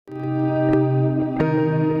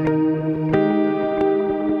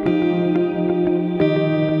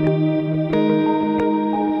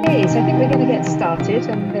going to get started,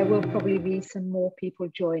 and there will probably be some more people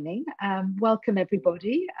joining. Welcome,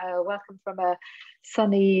 everybody. Welcome from a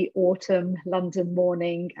sunny autumn London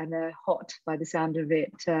morning and a hot, by the sound of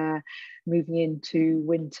it, moving into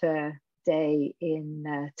winter day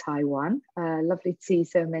in Taiwan. Lovely to see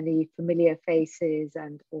so many familiar faces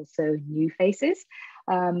and also new faces.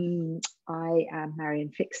 I am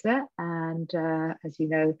Marion Fixler, and as you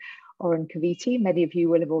know, Oren Kaviti, many of you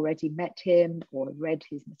will have already met him or read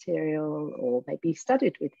his material or maybe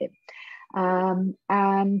studied with him.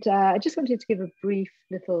 I just wanted to give a brief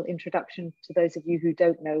little introduction to those of you who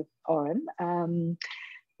don't know Oren.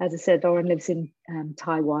 As I said, Oren lives in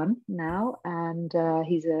Taiwan now, and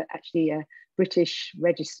he's actually a British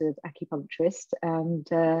registered acupuncturist, and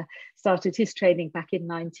started his training back in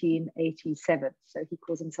 1987. So he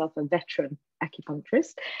calls himself a veteran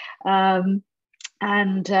acupuncturist.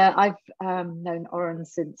 I've known Oren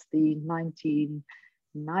since the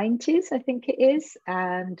 1990s, I think it is,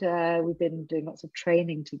 and we've been doing lots of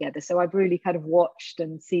training together. So I've really kind of watched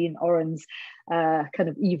and seen Oren's kind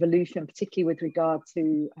of evolution, particularly with regard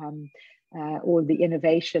to all the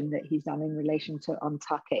innovation that he's done in relation to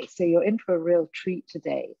ontake. So you're in for a real treat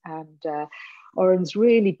today, and Oren's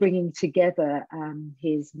really bringing together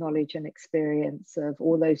his knowledge and experience of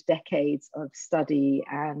all those decades of study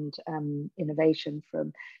and innovation,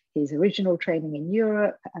 from his original training in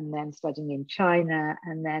Europe and then studying in China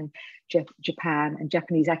and then Japan and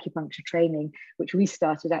Japanese acupuncture training, which we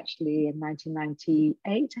started actually in 1998,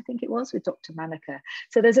 I think it was, with Dr. Manaka.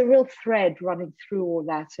 So there's a real thread running through all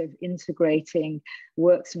that of integrating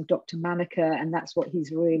works from Dr. Manaka, and that's what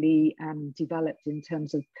he's really developed in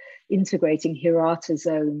terms of integrating Hirata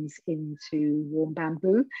zones into warm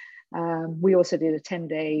bamboo. We also did a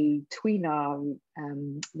 10-day tweenar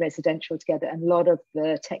residential together, and a lot of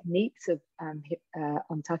the techniques of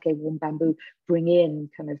ontake warm bamboo bring in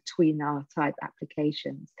kind of tweenar type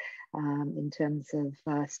applications in terms of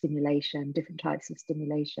stimulation, different types of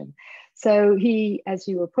stimulation. So he, as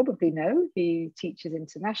you will probably know, he teaches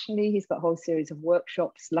internationally. He's got a whole series of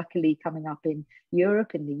workshops, luckily coming up in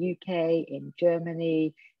Europe, in the UK, in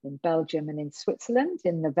Germany, in Belgium, and in Switzerland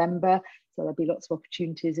in November. So there'll be lots of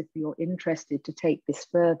opportunities if you're interested to take this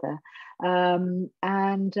further.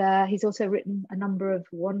 He's also written a number of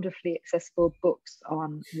wonderfully accessible books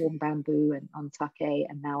on warm bamboo and ontake,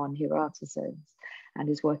 and now on Hirata zones, and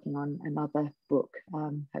is working on another book,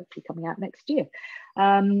 hopefully coming out next year.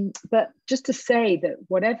 But just to say that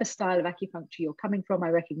whatever style of acupuncture you're coming from, I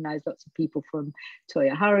recognize lots of people from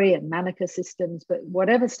Toyohari and Manaka systems, but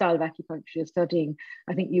whatever style of acupuncture you're studying,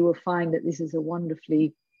 I think you will find that this is a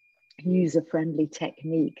wonderfully user-friendly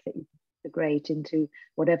technique that you can integrate into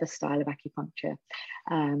whatever style of acupuncture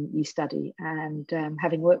you study. And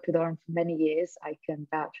having worked with Oren for many years, I can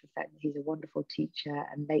vouch for the fact that he's a wonderful teacher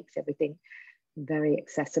and makes everything very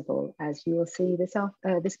accessible, as you will see this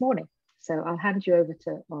morning. So I'll hand you over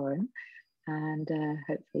to Oren, and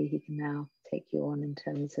hopefully he can now take you on in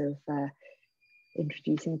terms of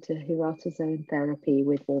introducing to Hirata Zone Therapy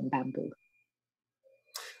with warm bamboo.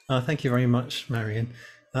 Thank you very much, Marion.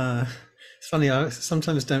 It's funny, I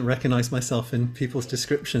sometimes don't recognize myself in people's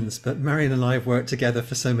descriptions, but Marion and I have worked together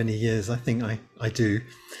for so many years. I think I do.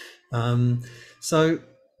 So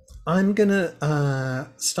I'm going to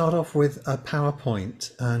start off with a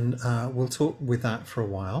PowerPoint, and we'll talk with that for a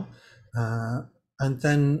while. And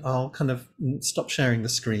then I'll kind of stop sharing the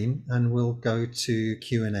screen and we'll go to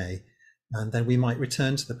Q&A. And then we might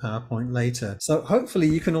return to the PowerPoint later. So hopefully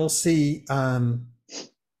you can all see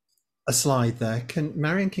a slide there.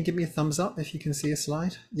 Marion can give me a thumbs up if you can see a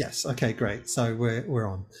slide? Yes, okay, great. So we're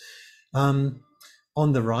on.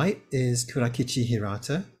 On the right is Kurakichi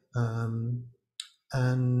Hirata.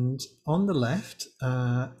 And on the left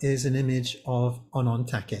is an image of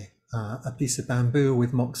ontake, a piece of bamboo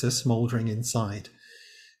with moxa smoldering inside.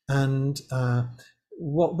 And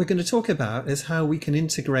what we're going to talk about is how we can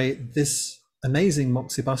integrate this amazing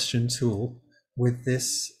moxibustion tool with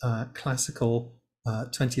this classical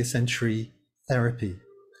 20th century therapy.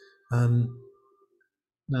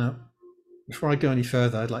 Now, before I go any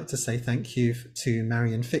further, I'd like to say thank you to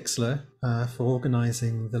Marion Fixler for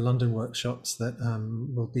organising the London workshops that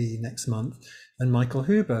will be next month, and Michael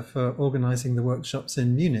Huber for organising the workshops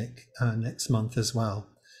in Munich next month as well.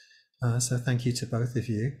 So thank you to both of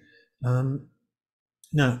you.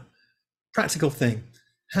 Now, practical thing,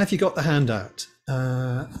 have you got the handout?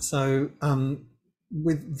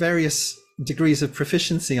 With various degrees of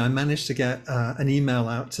proficiency, I managed to get an email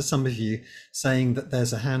out to some of you saying that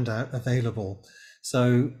there's a handout available.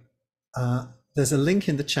 So there's a link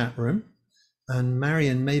in the chat room, and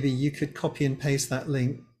Marion, maybe you could copy and paste that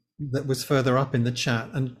link that was further up in the chat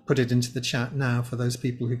and put it into the chat now for those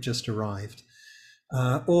people who've just arrived.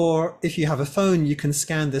 Or if you have a phone, you can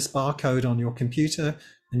scan this barcode on your computer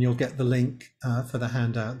and you'll get the link for the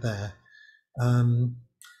handout there.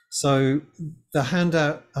 So the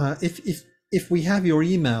handout, if we have your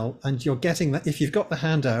email and you're getting that, if you've got the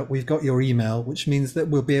handout, we've got your email, which means that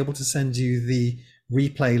we'll be able to send you the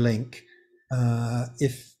replay link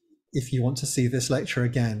if you want to see this lecture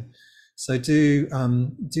again. So do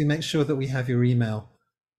make sure that we have your email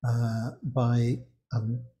by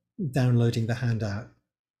downloading the handout.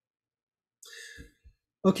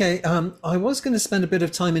 Okay, I was going to spend a bit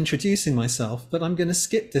of time introducing myself, but I'm going to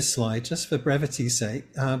skip this slide just for brevity's sake,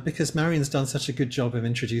 because Marion's done such a good job of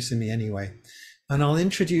introducing me anyway. And I'll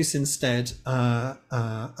introduce instead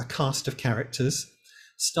a cast of characters,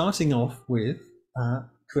 starting off with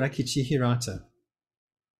Kurakichi Hirata.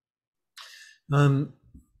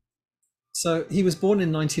 So he was born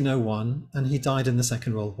in 1901 and he died in the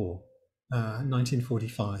Second World War,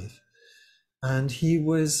 1945. And he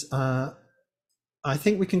was, I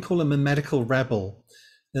think we can call him a medical rebel.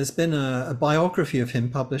 There's been a biography of him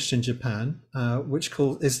published in Japan, which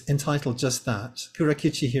is entitled just that,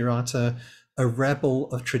 Kurakichi Hirata, a rebel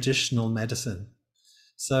of traditional medicine.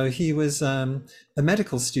 So he was a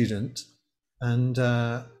medical student, and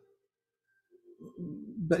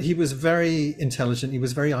but he was very intelligent, he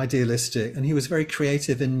was very idealistic, and he was very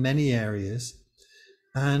creative in many areas.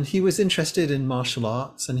 And he was interested in martial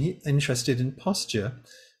arts and he interested in posture.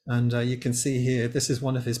 And you can see here, this is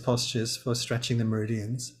one of his postures for stretching the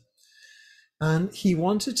meridians. And he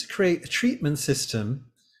wanted to create a treatment system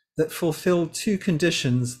that fulfilled two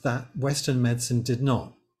conditions that Western medicine did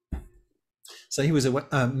not. So he was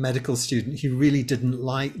a medical student. He really didn't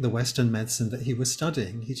like the Western medicine that he was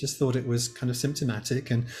studying. He just thought it was kind of symptomatic,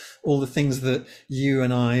 and all the things that you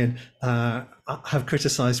and I have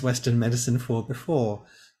criticized Western medicine for before.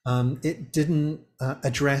 It didn't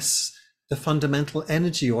address the fundamental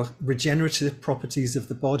energy or regenerative properties of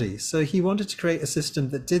the body. So he wanted to create a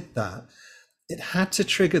system that did that. It had to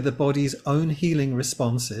trigger the body's own healing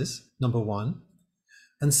responses, number one.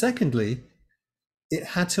 And secondly, it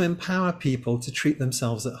had to empower people to treat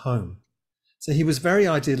themselves at home. So he was very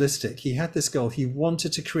idealistic. He had this goal. He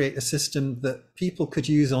wanted to create a system that people could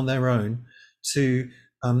use on their own to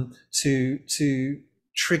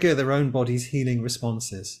trigger their own body's healing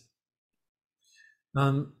responses.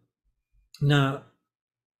 Now,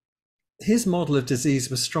 his model of disease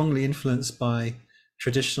was strongly influenced by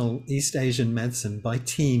traditional East Asian medicine, by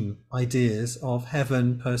team ideas of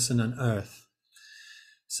heaven, person, and earth.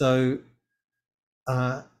 So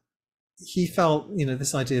he felt,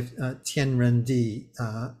 this idea of Tien Ren Di,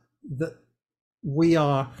 that we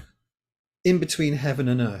are in between heaven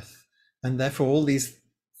and earth, and therefore all these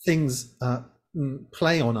things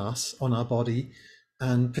play on us, on our body,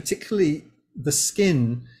 and particularly the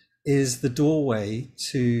skin is the doorway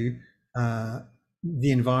to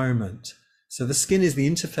the environment. So the skin is the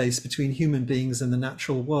interface between human beings and the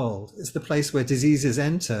natural world. It's the place where diseases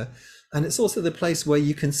enter, and it's also the place where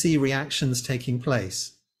you can see reactions taking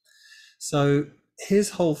place. So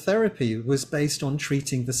his whole therapy was based on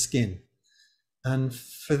treating the skin. And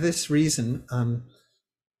for this reason,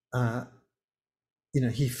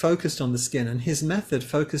 he focused on the skin, and his method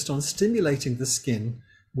focused on stimulating the skin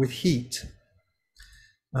with heat.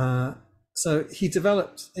 So he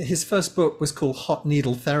developed, his first book was called Hot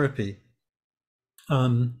Needle Therapy.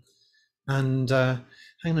 Hang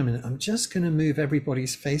on a minute, I'm just going to move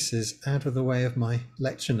everybody's faces out of the way of my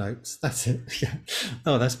lecture notes. That's it. Yeah.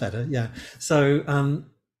 Oh, that's better. Yeah. So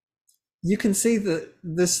you can see that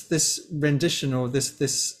this rendition, or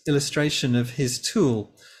this illustration of his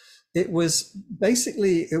tool, it was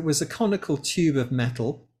a conical tube of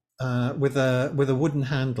metal with a wooden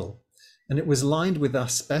handle, and it was lined with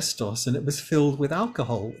asbestos, and it was filled with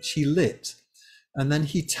alcohol, which he lit, and then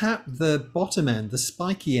he tapped the bottom end, the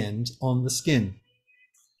spiky end, on the skin.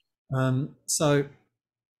 So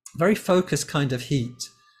very focused kind of heat,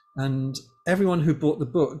 and everyone who bought the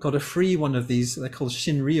book got a free one of these. They're called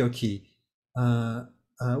Shinryoki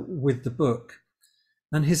with the book,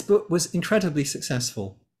 and his book was incredibly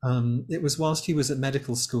successful. It was whilst he was at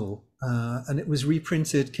medical school, and it was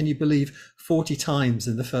reprinted, can you believe, 40 times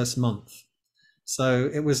in the first month. So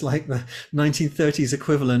it was like the 1930s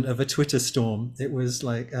equivalent of a Twitter storm. It was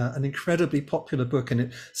like an incredibly popular book, and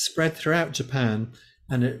it spread throughout Japan,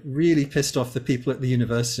 and it really pissed off the people at the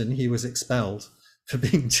university, and he was expelled for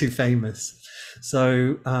being too famous.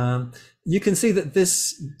 So you can see that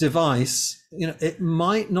this device, it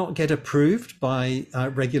might not get approved by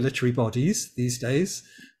regulatory bodies these days.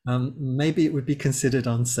 Maybe it would be considered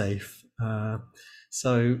unsafe.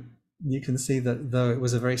 So you can see that though it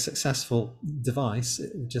was a very successful device,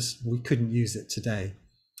 we couldn't use it today.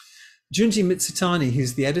 Junji Mitsutani,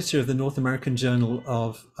 who's the editor of the North American Journal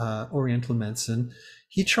of Oriental Medicine,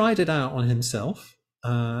 he tried it out on himself,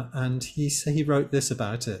 and he wrote this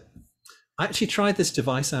about it. I actually tried this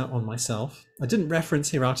device out on myself. I didn't reference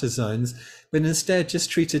Hirata zones, but instead just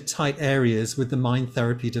treated tight areas with the mind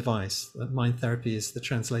therapy device. Mind therapy is the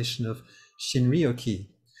translation of Shinryoki.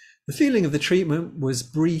 The feeling of the treatment was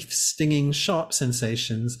brief, stinging, sharp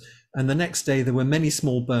sensations, and the next day there were many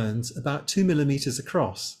small burns, about 2 millimeters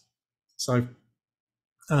across. So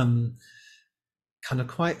kind of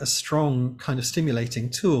quite a strong kind of stimulating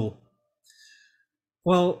tool.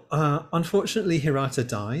 Well, unfortunately, Hirata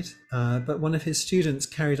died, but one of his students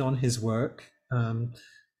carried on his work.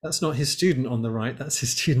 That's not his student on the right, that's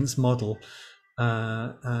his student's model,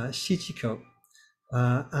 Shichiko.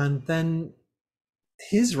 And then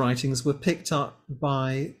his writings were picked up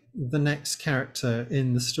by the next character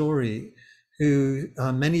in the story, who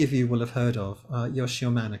many of you will have heard of,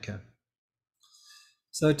 Yoshio Manaka.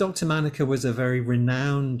 So Dr. Manaka was a very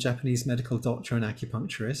renowned Japanese medical doctor and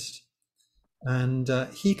acupuncturist. And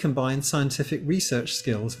he combined scientific research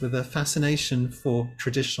skills with a fascination for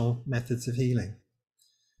traditional methods of healing.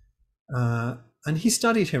 And he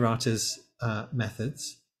studied Hirata's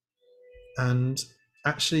methods. And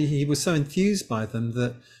actually, he was so enthused by them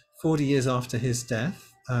that 40 years after his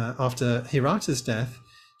death, after Hirata's death,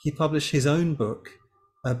 he published his own book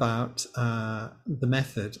about the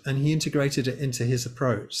method, and he integrated it into his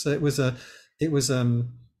approach. So it was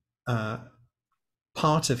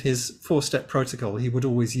part of his 4-step protocol. He would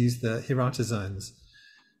always use the Hirata zones.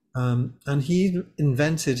 And he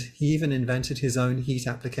even invented his own heat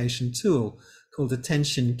application tool called a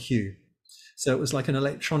tension cue. So it was like an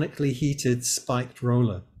electronically heated spiked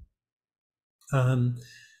roller.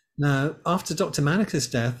 Now, after Dr. Manaka's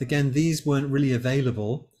death, again, these weren't really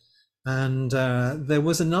available. And there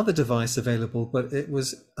was another device available, but it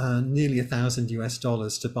was nearly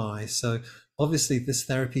 $1,000 to buy. So obviously this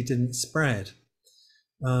therapy didn't spread.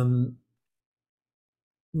 Now,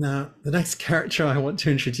 the next character I want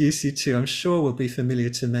to introduce you to, I'm sure will be familiar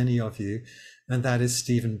to many of you, and that is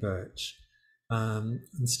Stephen Birch. And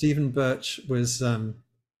Stephen Birch was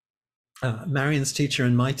Marion's teacher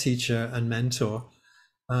and my teacher and mentor.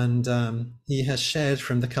 And he has shared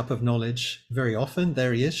from the cup of knowledge very often.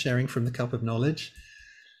 There he is, sharing from the cup of knowledge.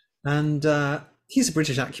 And he's a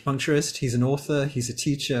British acupuncturist, he's an author, he's a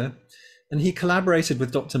teacher, and he collaborated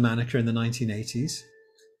with Dr. Manaka in the 1980s.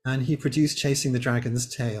 And he produced Chasing the Dragon's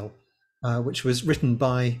Tail, which was written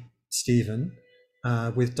by Stephen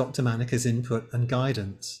with Dr. Manaka's input and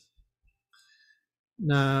guidance.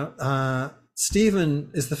 Now, Stephen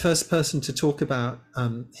is the first person to talk about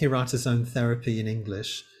Hirata Zone Therapy in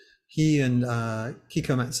English. He and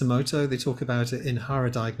Kiko Matsumoto, they talk about it in Hara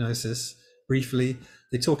Diagnosis briefly.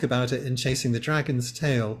 They talk about it in Chasing the Dragon's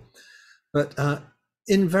Tail, but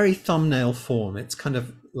in very thumbnail form. It's kind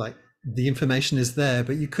of like the information is there,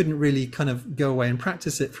 but you couldn't really kind of go away and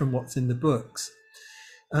practice it from what's in the books.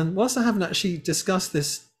 And whilst I haven't actually discussed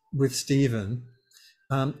this with Stephen,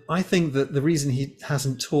 I think that the reason he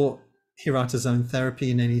hasn't taught Hirata Zone Therapy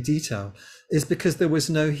in any detail is because there was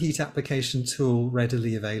no heat application tool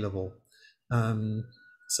readily available.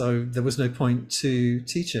 So there was no point to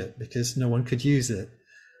teach it because no one could use it.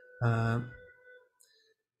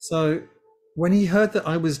 So when he heard that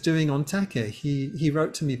I was doing Ontake, he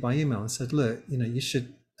wrote to me by email and said, "Look, you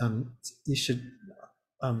should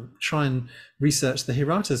try and research the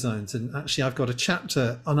Hirata zones. And actually, I've got a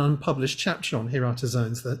chapter, an unpublished chapter on Hirata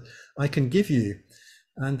zones that I can give you."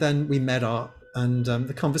 And then we met up, and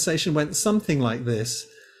the conversation went something like this: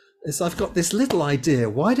 I've got this little idea.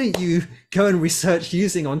 Why don't you go and research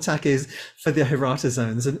using Ontakes for the Hirata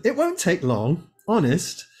zones? And it won't take long,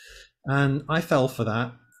 honest. And I fell for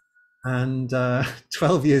that. And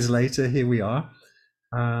 12 years later, here we are.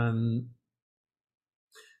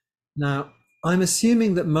 Now, I'm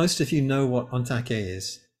assuming that most of you know what Ontake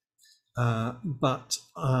is, but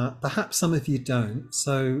perhaps some of you don't.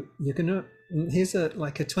 So here's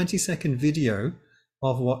like a 20-second video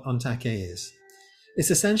of what Ontake is. It's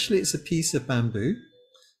a piece of bamboo,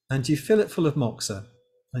 and you fill it full of moxa,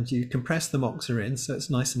 and you compress the moxa in so it's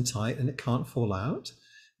nice and tight and it can't fall out.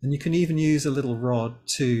 And you can even use a little rod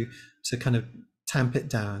to kind of tamp it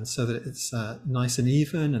down so that it's nice and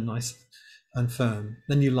even and nice and firm.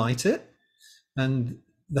 Then you light it, and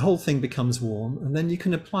the whole thing becomes warm, and then you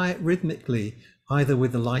can apply it rhythmically, either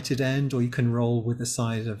with the lighted end or you can roll with the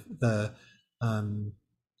side of the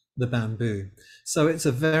bamboo. So it's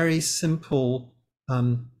a very simple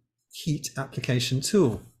heat application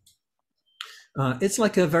tool. It's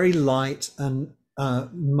like a very light and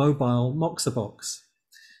mobile moxa box.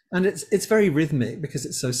 And it's very rhythmic because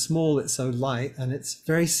it's so small, it's so light, and it's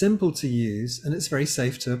very simple to use, and it's very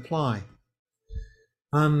safe to apply.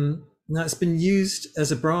 Now, it's been used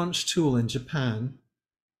as a branch tool in Japan,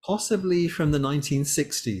 possibly from the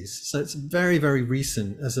 1960s. So it's very, very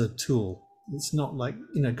recent as a tool. It's not like,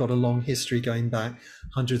 got a long history going back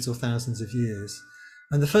hundreds or thousands of years.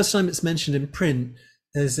 And the first time it's mentioned in print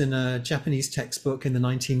is in a Japanese textbook in the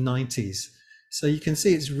 1990s. So you can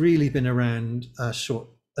see it's really been around short.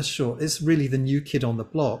 It's really the new kid on the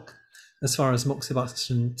block as far as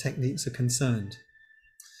moxibustion techniques are concerned.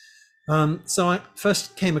 So I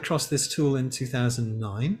first came across this tool in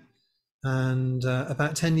 2009, and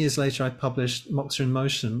about 10 years later I published Moxa in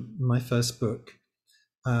Motion, my first book,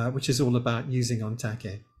 which is all about using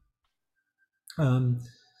ontake.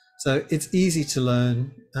 So it's easy to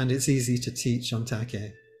learn and it's easy to teach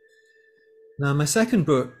ontake. Now, my second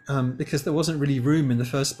book, because there wasn't really room in the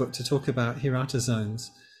first book to talk about Hirata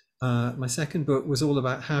zones, my second book was all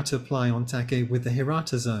about how to apply ontake with the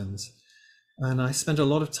Hirata zones. And I spent a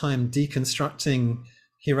lot of time deconstructing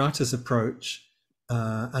Hirata's approach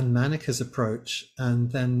and Manika's approach,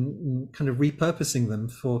 and then kind of repurposing them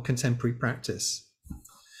for contemporary practice.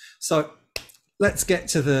 So let's get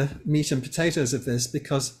to the meat and potatoes of this,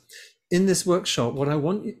 because in this workshop, what I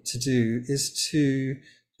want you to do is to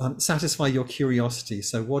satisfy your curiosity.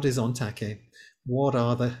 So what is ontake? What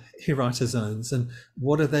are the Hirata zones, and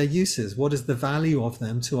what are their uses? What is the value of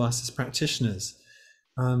them to us as practitioners?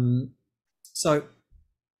 So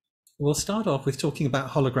we'll start off with talking about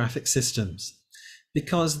holographic systems,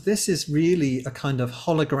 because this is really a kind of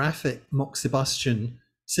holographic moxibustion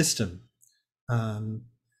system.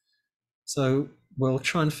 So we'll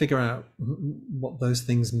try and figure out what those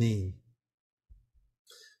things mean.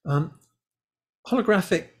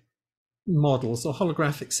 Holographic models or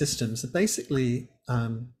holographic systems are basically,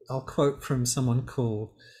 I'll quote from someone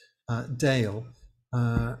called Dale,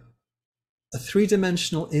 a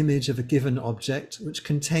three-dimensional image of a given object which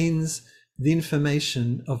contains the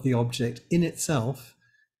information of the object in itself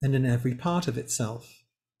and in every part of itself.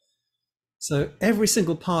 So every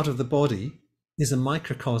single part of the body is a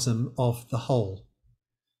microcosm of the whole.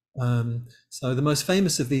 So the most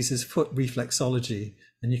famous of these is foot reflexology,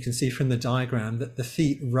 and you can see from the diagram that the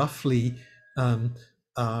feet roughly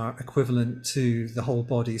are equivalent to the whole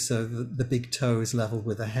body. So the big toe is level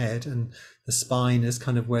with the head, and the spine is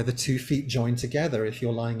kind of where the 2 feet join together if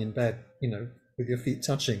you're lying in bed, with your feet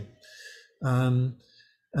touching. And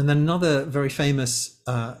then another very famous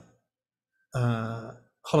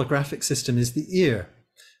holographic system is the ear,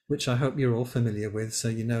 which I hope you're all familiar with. So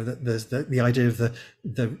you know that there's the idea of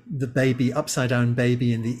the baby, upside down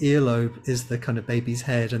baby, and the earlobe is the kind of baby's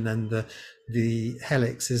head, and then the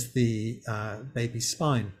helix is the baby's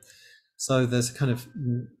spine. So there's a kind of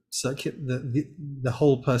circuit, the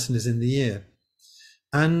whole person is in the ear.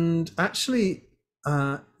 And actually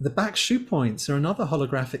the back shoe points are another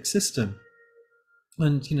holographic system.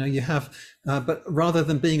 And you have, but rather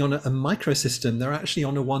than being on a microsystem, they're actually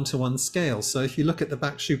on a one-to-one scale. So if you look at the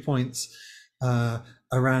back shoe points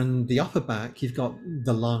around the upper back, you've got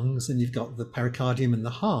the lungs and you've got the pericardium and the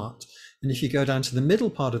heart. And if you go down to the middle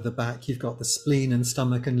part of the back, you've got the spleen and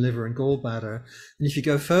stomach and liver and gallbladder. And if you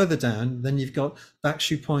go further down, then you've got back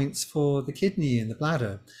shoe points for the kidney and the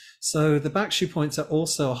bladder. So the back shoe points are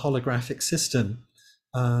also a holographic system.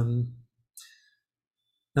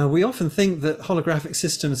 Now, we often think that holographic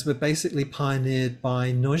systems were basically pioneered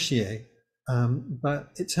by Nogier,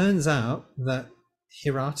 but it turns out that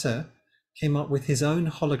Hirata came up with his own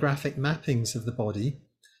holographic mappings of the body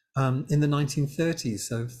in the 1930s,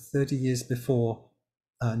 so 30 years before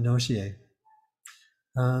Nogier.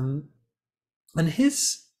 And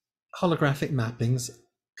his holographic mappings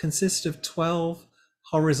consist of 12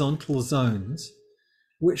 horizontal zones,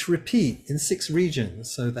 which repeat in 6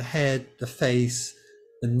 regions. So the head, the face,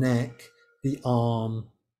 the neck, the arm,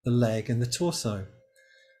 the leg, and the torso.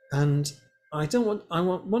 And I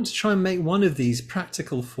want to try and make one of these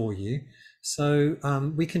practical for you, so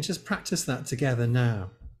we can just practice that together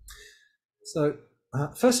now. So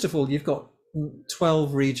first of all, you've got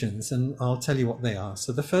 12 regions, and I'll tell you what they are.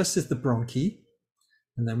 So the first is the bronchi,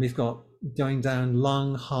 and then we've got going down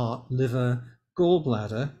lung, heart, liver,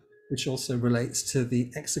 gallbladder, which also relates to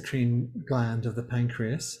the exocrine gland of the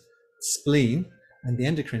pancreas, spleen, and the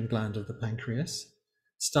endocrine gland of the pancreas,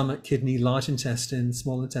 stomach, kidney, large intestine,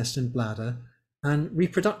 small intestine, bladder, and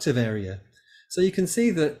reproductive area. So you can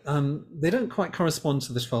see that they don't quite correspond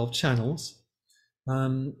to the 12 channels,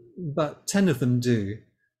 but 10 of them do.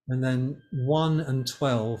 And then 1 and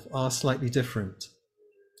 12 are slightly different.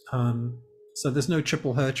 So there's no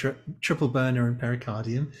triple burner and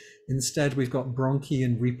pericardium. Instead, we've got bronchi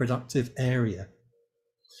and reproductive area.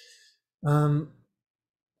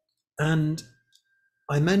 And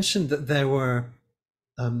I mentioned that there were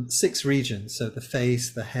 6 regions, so the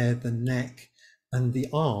face, the head, the neck, and the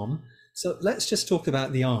arm. So let's just talk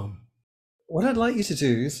about the arm. What I'd like you to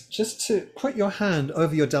do is just to put your hand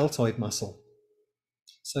over your deltoid muscle.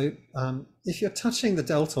 So if you're touching the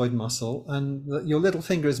deltoid muscle and your little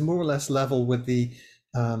finger is more or less level with the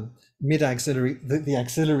mid-axillary, the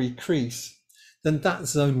axillary crease, then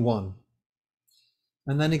that's zone 1.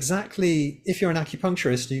 And then exactly, if you're an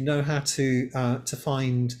acupuncturist, you know how to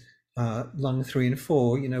find lung 3 and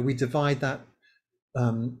 4. You know, we divide that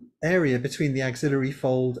area between the axillary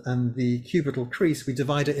fold and the cubital crease, we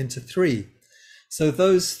divide it into 3. So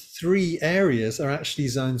those 3 areas are actually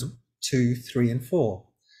zones 2, 3, and 4.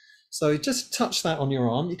 So just touch that on your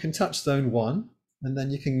arm. You can touch zone 1, and then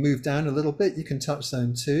you can move down a little bit. You can touch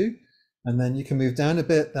zone 2, and then you can move down a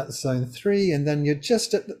bit. That's zone 3, and then you're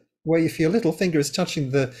just at where if your little finger is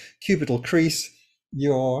touching the cubital crease,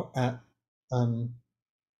 you're at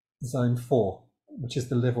zone 4, which is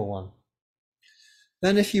the liver one.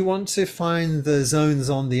 Then if you want to find the zones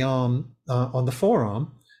on the arm, on the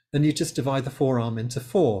forearm, then you just divide the forearm into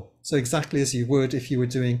 4. So exactly as you would if you were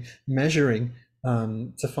doing measuring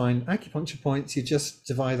to find acupuncture points, you just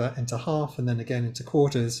divide that into half and then again into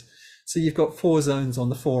quarters. So you've got 4 zones on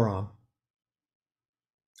the forearm.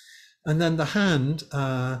 And then the hand,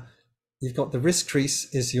 you've got the wrist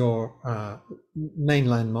crease is your main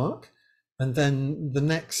landmark. And then the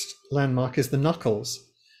next landmark is the knuckles.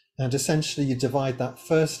 And essentially you divide that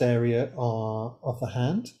first area of the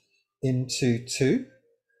hand into 2.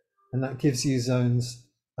 And that gives you zones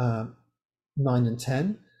 9 and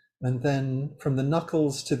 10. And then from the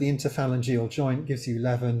knuckles to the interphalangeal joint gives you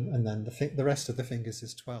 11. And then the rest of the fingers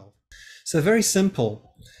is 12. So very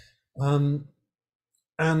simple.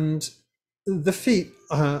 And the feet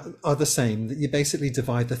are the same, that you basically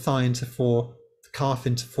divide the thigh into 4, the calf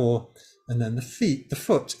into 4, and then the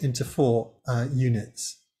foot into 4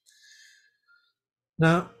 units.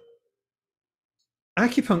 Now,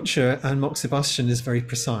 acupuncture and moxibustion is very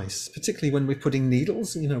precise, particularly when we're putting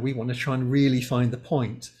needles. You know, we want to try and really find the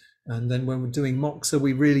point. And then when we're doing moxa,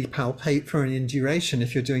 we really palpate for an induration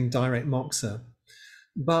if you're doing direct moxa.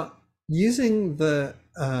 But using the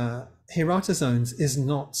Hirata zones is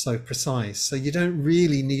not so precise. So you don't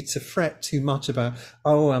really need to fret too much about,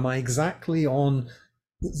 oh, am I exactly on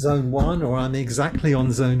zone 1 or am I exactly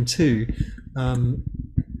on zone 2?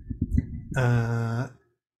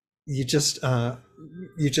 You just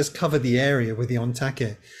cover the area with the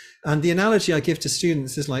ontake. And the analogy I give to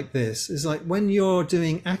students is like this, is like when you're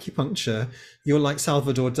doing acupuncture, you're like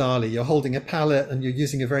Salvador Dali, you're holding a palette and you're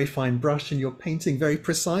using a very fine brush and you're painting very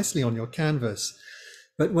precisely on your canvas.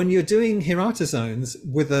 But when you're doing Hirata zones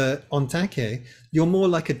with a ontake, you're more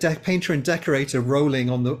like a painter and decorator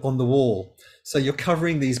rolling on the wall. So you're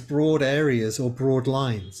covering these broad areas or broad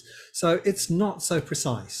lines. So it's not so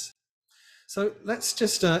precise. So let's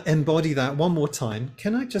just embody that one more time.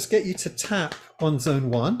 Can I just get you to tap on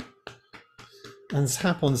zone 1 and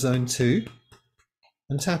tap on zone 2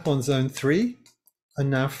 and tap on zone 3 and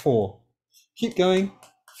now 4. Keep going.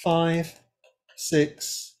 5,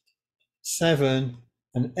 6, 7,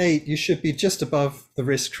 and 8. You should be just above the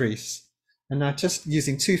wrist crease. And now just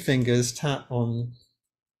using 2 fingers, tap on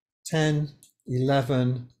 10,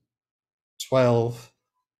 11, 12.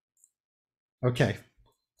 Okay.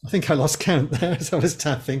 I think I lost count there as I was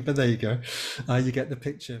tapping, but there you go. You get the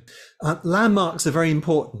picture. Landmarks are very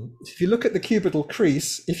important. If you look at the cubital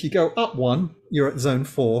crease, if you go up 1, you're at zone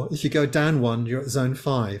 4. If you go down 1, you're at zone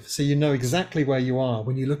 5. So you know exactly where you are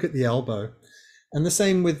when you look at the elbow. And the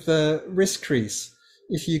same with the wrist crease.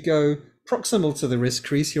 If you go proximal to the wrist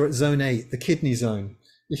crease, you're at zone 8, the kidney zone.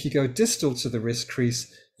 If you go distal to the wrist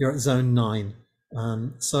crease, you're at zone 9.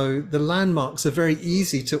 So the landmarks are very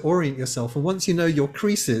easy to orient yourself. And once you know your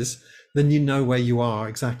creases, then you know where you are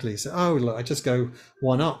exactly. So, oh, look, I just go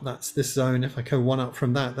 1 up, that's this zone. If I go 1 up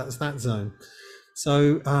from that, that's that zone.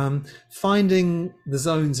 So finding the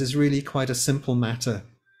zones is really quite a simple matter.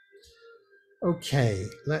 Okay,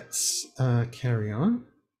 let's carry on.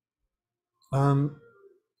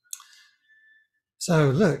 So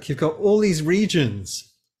look, you've got all these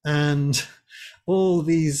regions and all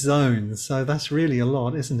these zones. So that's really a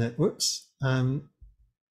lot, isn't it? Whoops.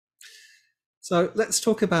 So let's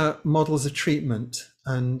talk about models of treatment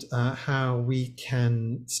and how we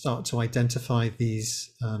can start to identify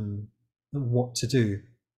these, what to do.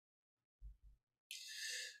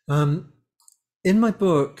 In my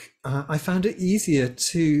book, I found it easier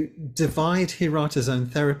to divide Hirata Zone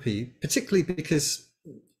Therapy, particularly because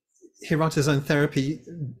Hirata Zone Therapy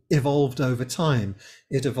evolved over time.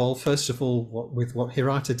 It evolved, first of all, with what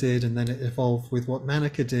Hirata did, and then it evolved with what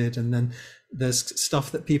Manica did, and then there's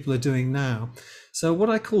stuff that people are doing now. So what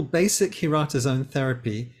I call basic Hirata Zone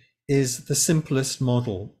Therapy is the simplest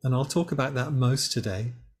model, and I'll talk about that most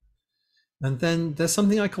today. And then there's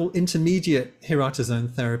something I call intermediate Hirata Zone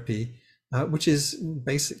Therapy, which is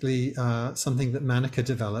basically something that Manica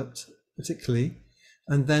developed particularly.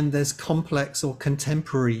 And then there's complex or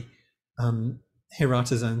contemporary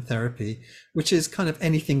Hirata Zone Therapy, which is kind of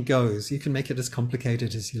anything goes. You can make it as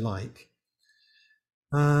complicated as you like.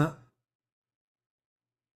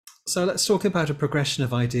 So let's talk about a progression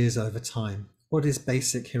of ideas over time. What is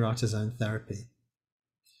basic Hirata Zone Therapy?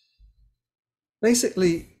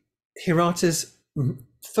 Basically, Hirata's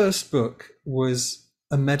first book was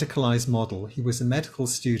a medicalized model. He was a medical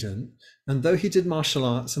student, and though he did martial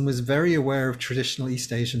arts and was very aware of traditional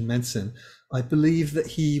East Asian medicine, I believe that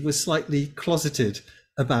he was slightly closeted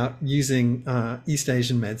about using East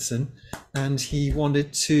Asian medicine, and he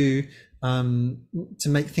wanted to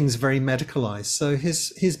make things very medicalized. So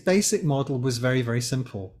his basic model was very, very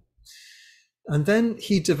simple. And then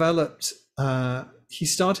he developed, he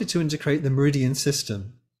started to integrate the meridian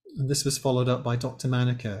system. And this was followed up by Dr.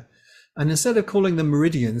 Manica. And instead of calling them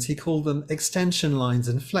meridians, he called them extension lines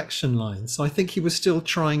and flexion lines. So I think he was still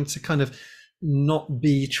trying to kind of not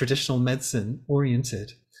be traditional medicine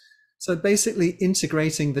oriented. So basically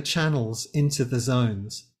integrating the channels into the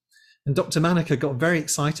zones. And Dr. Manica got very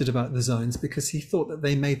excited about the zones because he thought that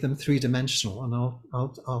they made them three-dimensional. And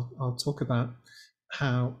I'll talk about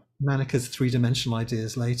how Manica's three-dimensional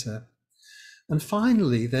ideas later. And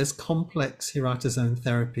finally, there's complex Hirata Zone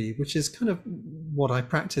Therapy, which is kind of what I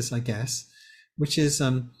practice, I guess, which is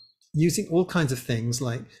using all kinds of things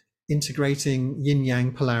like integrating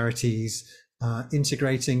yin-yang polarities,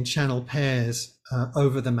 integrating channel pairs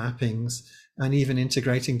over the mappings, and even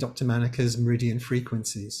integrating Dr. Manica's meridian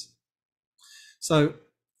frequencies. So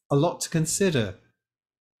a lot to consider.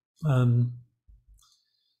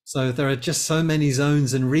 So there are just so many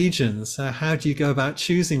zones and regions. So how do you go about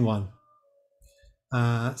choosing one?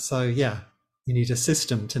 So yeah, you need a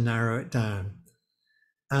system to narrow it down.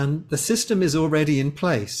 And the system is already in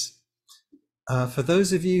place. For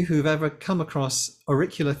those of you who've ever come across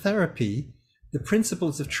auricular therapy, the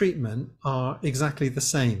principles of treatment are exactly the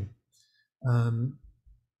same.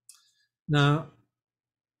 Now,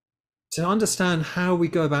 to understand how we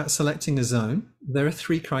go about selecting a zone, there are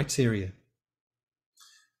three criteria.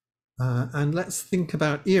 And let's think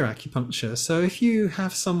about ear acupuncture. So if you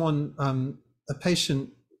have someone, a patient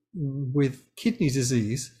with kidney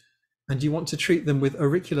disease, and you want to treat them with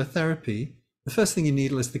auricular therapy, the first thing you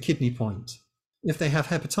needle is the kidney point. If they have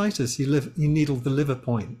hepatitis, you needle the liver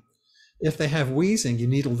point. If they have wheezing, you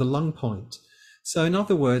needle the lung point. So in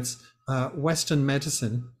other words, Western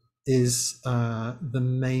medicine is the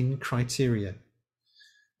main criteria.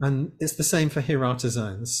 And it's the same for Hirata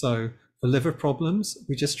zones. So for liver problems,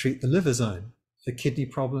 we just treat the liver zone. For kidney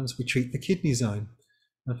problems, we treat the kidney zone.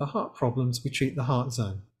 And for heart problems, we treat the heart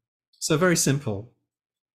zone. So very simple.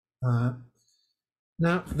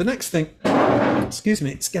 Now, the next thing, excuse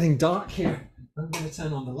me, it's getting dark here. I'm going to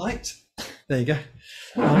turn on the light. There you go.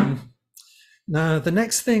 Now, the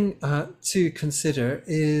next thing to consider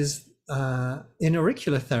is in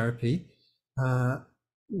auricular therapy,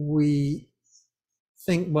 we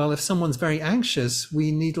think, well, if someone's very anxious,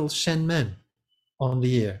 we needle shenmen on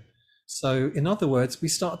the ear. So in other words, we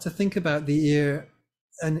start to think about the ear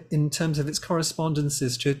and in terms of its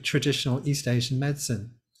correspondences to traditional East Asian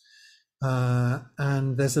medicine.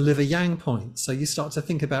 And there's a liver yang point. So you start to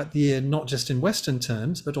think about the ear not just in Western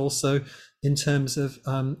terms, but also in terms of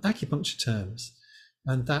acupuncture terms.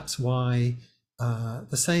 And that's why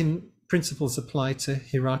the same principles apply to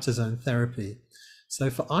Hirata Zone Therapy. So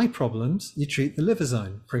for eye problems, you treat the liver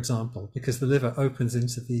zone, for example, because the liver opens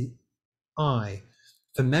into the eye.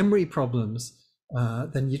 For memory problems,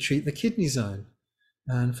 then you treat the kidney zone.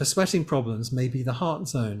 And for sweating problems, maybe the heart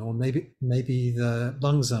zone or maybe the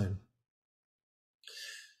lung zone.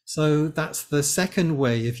 So that's the second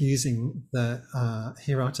way of using the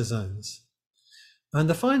Hirata zones. And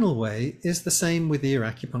the final way is the same with ear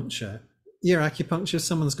acupuncture. Ear acupuncture, if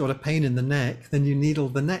someone's got a pain in the neck, then you needle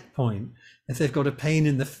the neck point. If they've got a pain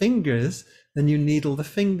in the fingers, then you needle the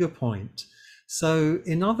finger point. So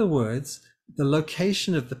in other words, the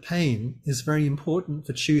location of the pain is very important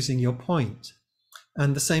for choosing your point.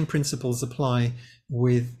 And the same principles apply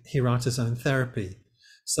with Hirata Zone Therapy.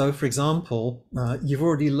 So for example, you've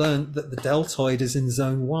already learned that the deltoid is in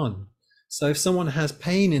zone 1. So if someone has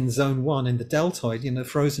pain in zone 1 in the deltoid, you know,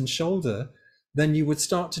 frozen shoulder, then you would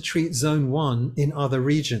start to treat zone 1 in other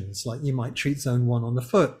regions. Like you might treat zone 1 on the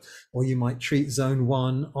foot, or you might treat zone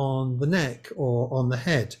 1 on the neck or on the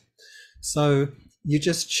head. So you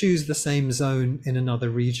just choose the same zone in another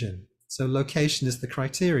region. So location is the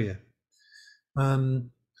criteria.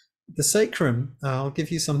 The sacrum, I'll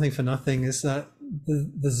give you something for nothing, is that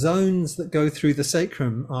the zones that go through the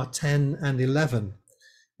sacrum are 10 and 11.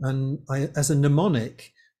 And as a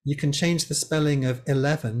mnemonic, you can change the spelling of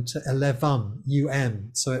 11 to 11, U-M,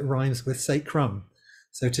 so it rhymes with sacrum.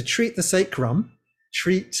 So to treat the sacrum,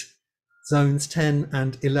 treat zones 10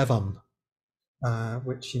 and 11,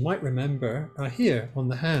 which you might remember are here on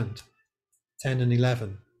the hand, 10 and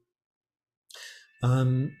 11.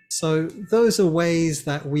 So those are ways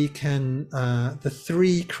that we can, the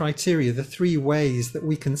three criteria, the three ways that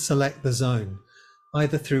we can select the zone,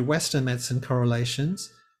 either through Western medicine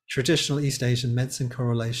correlations, traditional East Asian medicine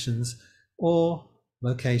correlations, or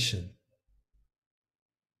location.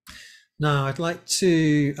 Now I'd like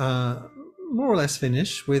to more or less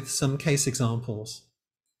finish with some case examples.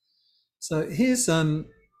 So here's a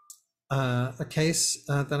case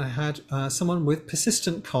that I had, someone with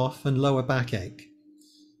persistent cough and lower backache.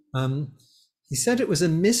 He said it was a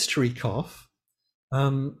mystery cough,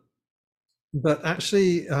 but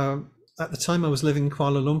actually at the time I was living in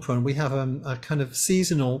Kuala Lumpur, and we have a kind of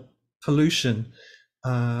seasonal pollution.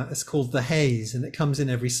 It's called the haze, and it comes in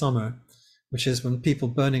every summer, which is when people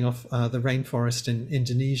burning off the rainforest in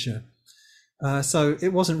Indonesia. So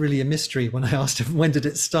it wasn't really a mystery when I asked him, when did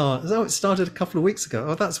it start? Oh, it started a couple of weeks ago.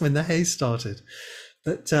 Oh, that's when the haze started.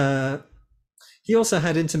 But he also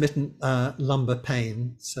had intermittent lumbar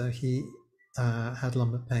pain. So he had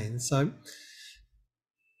lumbar pain. So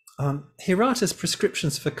Hirata's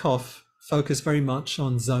prescriptions for cough focus very much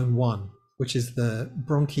on zone 1, which is the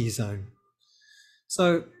bronchi zone.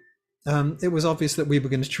 So it was obvious that we were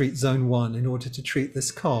going to treat zone 1 in order to treat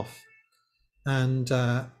this cough. And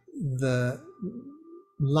the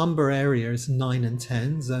lumbar area is 9 and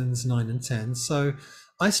 10, zones 9 and 10. So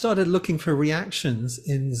I started looking for reactions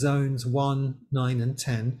in zones 1, 9, and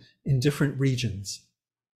 10 in different regions.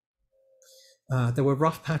 There were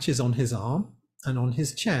rough patches on his arm and on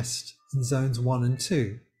his chest in zones 1 and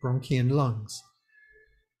 2, bronchi and lungs.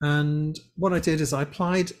 And what I did is I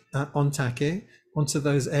applied Ontake onto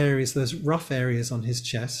those areas, those rough areas on his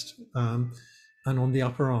chest and on the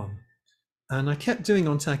upper arm. And I kept doing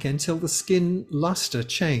Ontake until the skin luster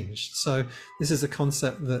changed. So this is a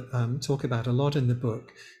concept that talk about a lot in the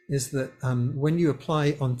book, is that when you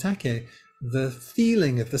apply Ontake, the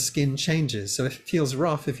feeling of the skin changes. So if it feels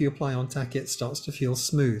rough, if you apply Ontake, it starts to feel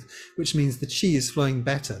smooth, which means the chi is flowing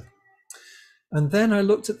better. And then I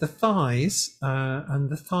looked at the thighs, and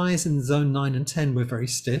the thighs in zone 9 and 10 were very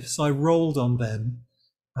stiff. So I rolled on them.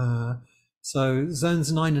 So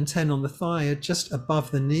zones 9 and 10 on the thigh are just above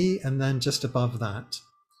the knee and then just above that.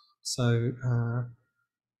 So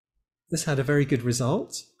this had a very good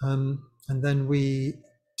result. And then we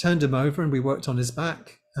turned him over and we worked on his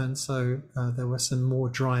back. And so there were some more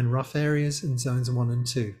dry and rough areas in zones 1 and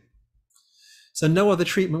 2. So no other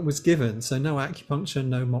treatment was given. So no acupuncture,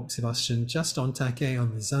 no moxibustion, just Ontake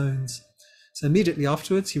on the zones. So immediately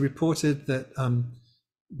afterwards, he reported that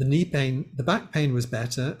the knee pain, the back pain was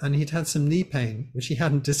better, and he'd had some knee pain, which he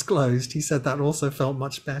hadn't disclosed. He said that also felt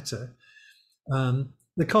much better.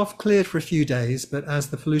 The cough cleared for a few days, but as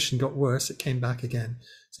the pollution got worse, it came back again.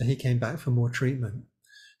 So he came back for more treatment.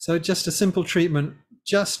 So just a simple treatment,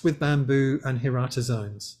 just with bamboo and Hirata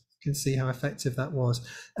zones. You can see how effective that was.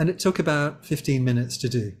 And it took about 15 minutes to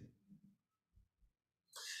do.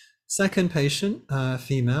 Second patient,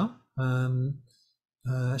 female.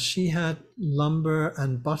 She had lumbar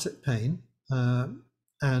and buttock pain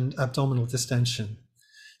and abdominal distension.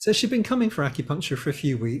 So she'd been coming for acupuncture for a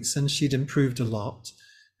few weeks and she'd improved a lot.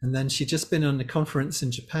 And then she'd just been on a conference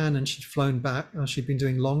in Japan and she'd flown back. She'd been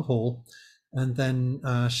doing long haul and then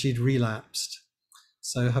she'd relapsed.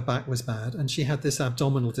 So her back was bad and she had this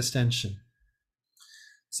abdominal distension.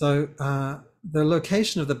 So the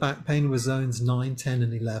location of the back pain was zones 9, 10,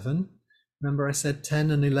 and 11. Remember I said 10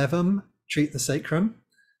 and 11? Treat the sacrum.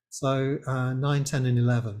 So 9, 10, and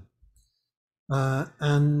 11.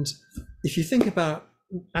 And if you think about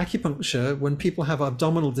acupuncture, when people have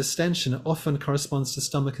abdominal distension, it often corresponds to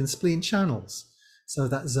stomach and spleen channels. So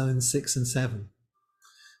that's zone 6 and 7.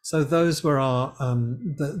 So those were our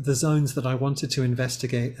the zones that I wanted to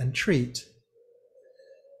investigate and treat.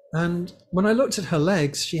 And when I looked at her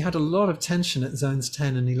legs, she had a lot of tension at zones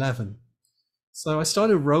 10 and 11. So I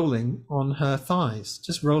started rolling on her thighs,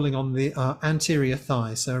 just rolling on the anterior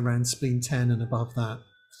thigh, so around spleen 10 and above that.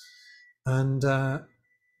 and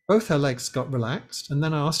both her legs got relaxed. And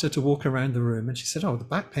then I asked her to walk around the room, and she said, "Oh, the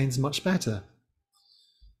back pain's much better."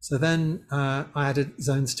 So then I added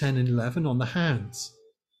zones 10 and 11 on the hands.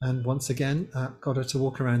 And once again, got her to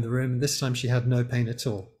walk around the room. And this time she had no pain at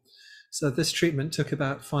all. So this treatment took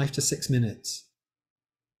about 5 to 6 minutes.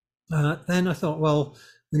 Then I thought, well,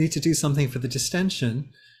 we need to do something for the distension.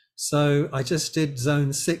 So I just did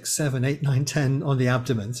zone 6, 7, 8, 9, 10 on the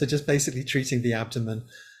abdomen. So just basically treating the abdomen,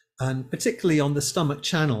 and particularly on the stomach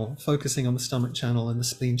channel, focusing on the stomach channel and the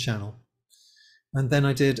spleen channel. And then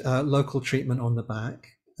I did local treatment on the back.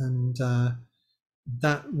 And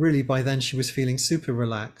that really, by then, she was feeling super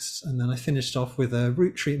relaxed. And then I finished off with a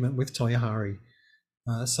root treatment with Toyohari.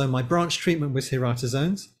 So my branch treatment was Hirata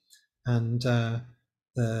zones, and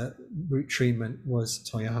the root treatment was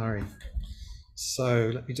Toyohari.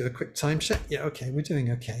 So let me do a quick time check. Yeah, okay, we're doing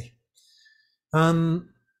okay. One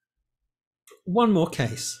more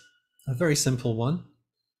case, a very simple one.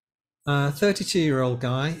 A 32-year-old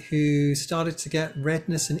guy who started to get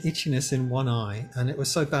redness and itchiness in one eye, and it was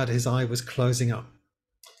so bad his eye was closing up.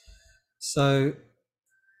 So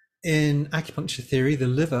in acupuncture theory, the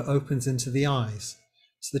liver opens into the eyes.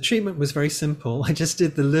 So the treatment was very simple. I just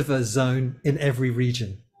did the liver zone in every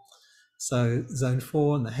region. So zone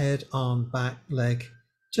 4 on the head, arm, back, leg,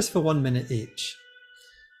 just for 1 minute each.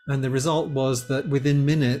 And the result was that within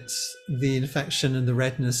minutes, the infection and the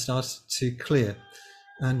redness started to clear.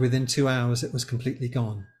 And within 2 hours, it was completely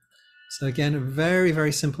gone. So again, a very,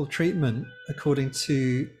 very simple treatment according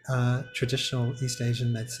to traditional East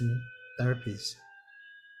Asian medicine therapies.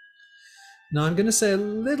 Now I'm going to say a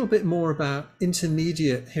little bit more about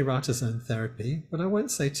intermediate Hirata Zone therapy, but I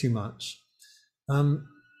won't say too much.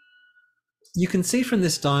 You can see from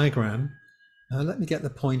this diagram, let me get the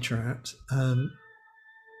pointer out,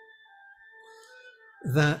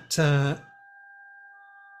 that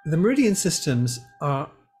the meridian systems are,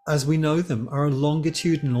 as we know them, are a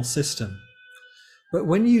longitudinal system. But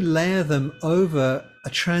when you layer them over a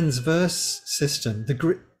transverse system,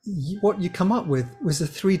 what you come up with was a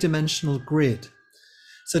three-dimensional grid.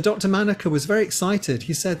 So Dr. Manaka was very excited.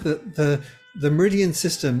 He said that the meridian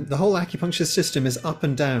system, the whole acupuncture system, is up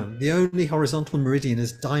and down. The only horizontal meridian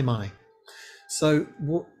is daimai. So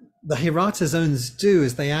what the Hirata zones do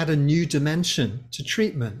is they add a new dimension to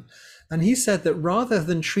treatment. And he said that rather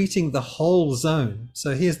than treating the whole zone,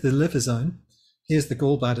 so here's the liver zone, here's the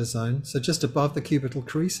gallbladder zone. So just above the cubital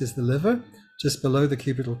crease is the liver, just below the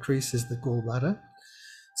cubital crease is the gallbladder.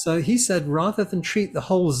 So he said rather than treat the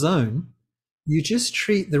whole zone, you just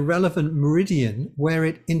treat the relevant meridian where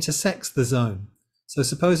it intersects the zone. So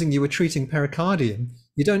supposing you were treating pericardium,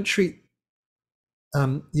 you don't treat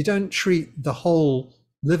the whole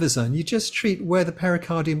liver zone, you just treat where the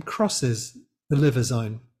pericardium crosses the liver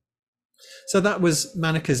zone. So that was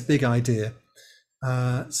Manaka's big idea.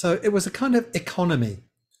 So it was a kind of economy,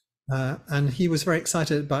 and he was very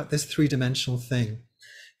excited about this three-dimensional thing.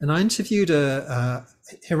 And I interviewed a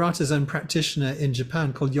Hirata Zone practitioner in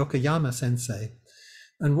Japan called Yokoyama Sensei.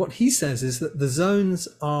 And what he says is that the zones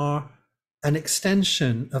are an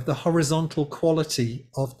extension of the horizontal quality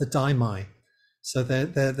of the daimai. So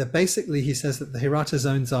they're basically, he says that the Hirata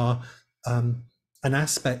zones are an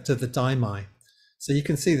aspect of the daimai. So you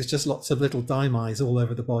can see there's just lots of little daimais all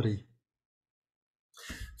over the body.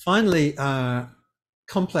 Finally,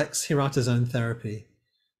 complex Hirata Zone therapy.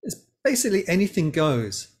 It's basically anything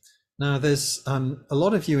goes. Now, there's a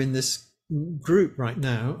lot of you in this group right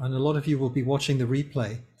now, and a lot of you will be watching the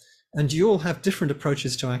replay, and you all have different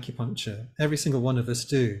approaches to acupuncture. Every single one of us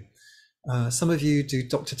do. Some of you do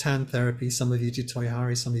Dr. Tan therapy, some of you do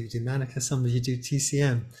Toyohari, some of you do Manaka, some of you do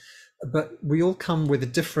TCM, but we all come with a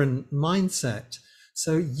different mindset.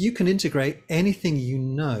 So you can integrate anything you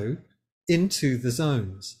know into the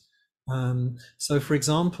zones. So for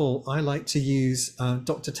example, I like to use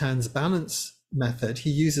Dr. Tan's balance method. He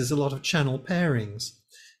uses a lot of channel pairings,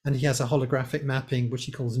 and he has a holographic mapping, which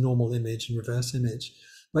he calls normal image and reverse image.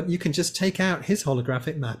 But you can just take out his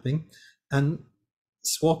holographic mapping and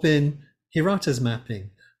swap in Hirata's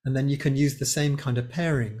mapping, and then you can use the same kind of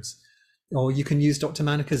pairings. Or you can use Dr.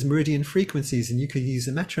 Manaka's meridian frequencies, and you can use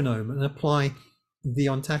a metronome and apply the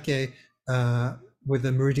ontake with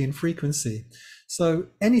a meridian frequency. So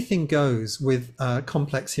anything goes with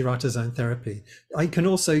complex Hirata Zone therapy. I can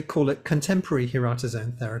also call it contemporary Hirata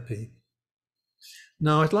Zone therapy.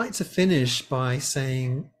 Now, I'd like to finish by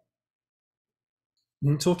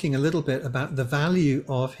talking a little bit about the value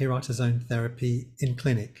of Hirata Zone therapy in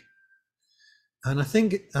clinic. And I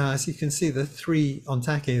think, as you can see, the three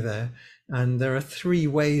ontake there, and there are three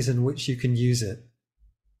ways in which you can use it.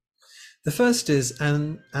 The first is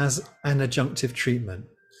as an adjunctive treatment.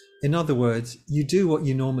 In other words, you do what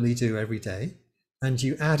you normally do every day and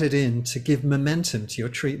you add it in to give momentum to your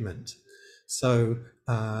treatment. So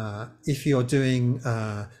if you're doing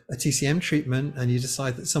a TCM treatment and you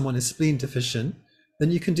decide that someone is spleen deficient,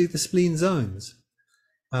 then you can do the spleen zones.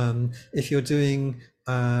 If you're doing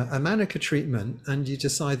a manica treatment and you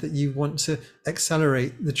decide that you want to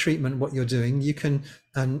accelerate the treatment, what you're doing, you can,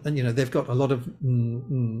 and you know, they've got a lot of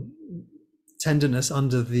tenderness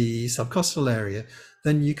under the subcostal area,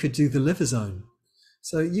 then you could do the liver zone.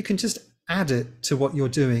 So you can just add it to what you're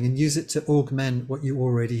doing and use it to augment what you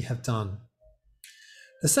already have done.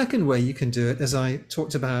 The second way you can do it, as I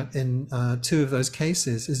talked about in 2 of those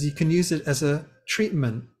cases, is you can use it as a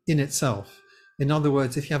treatment in itself. In other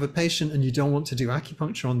words, if you have a patient and you don't want to do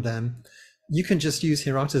acupuncture on them, you can just use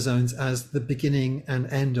Hirata zones as the beginning and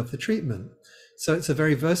end of the treatment. So it's a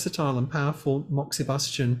very versatile and powerful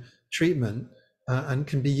moxibustion treatment and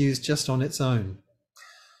can be used just on its own.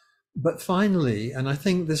 But finally, and I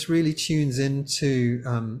think this really tunes into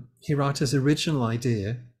Hirata's original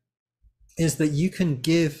idea, is that you can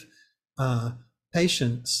give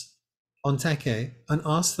patients ontake and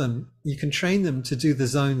ask them, you can train them to do the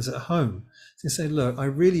zones at home. So you say, look, I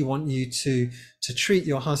really want you to treat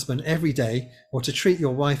your husband every day, or to treat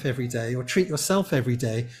your wife every day, or treat yourself every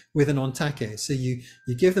day with an ontake. So you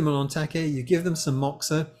give them an ontake, you give them some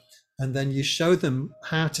moxa, and then you show them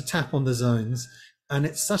how to tap on the zones. And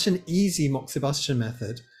it's such an easy moxibustion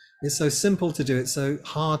method. It's so simple to do. It's so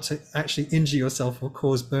hard to actually injure yourself or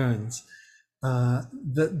cause burns.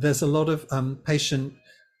 That there's a lot of patient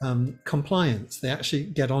compliance. They actually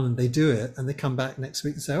get on and they do it, and they come back next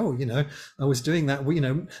week and say, oh, you know, I was doing that. You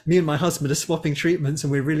know, me and my husband are swapping treatments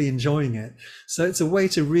and we're really enjoying it. So it's a way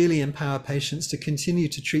to really empower patients to continue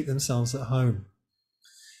to treat themselves at home.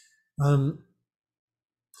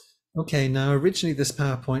 Okay, now originally this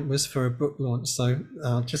PowerPoint was for a book launch, so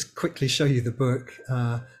I'll just quickly show you the book.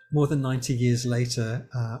 More than 90 years later,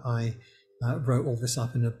 I wrote all this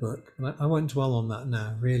up in a book, but I won't dwell on that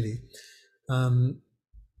now, really.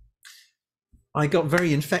 I got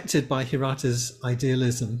very infected by Hirata's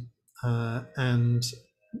idealism, and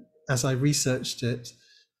as I researched it,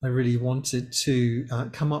 I really wanted to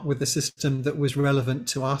come up with a system that was relevant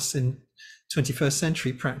to us in 21st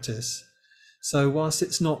century practice. So whilst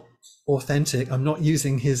it's not authentic, I'm not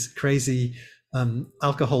using his crazy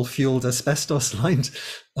alcohol-fueled, asbestos-lined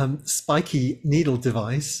spiky needle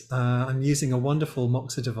device. I'm using a wonderful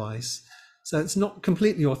moxa device. So it's not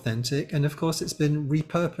completely authentic, and of course it's been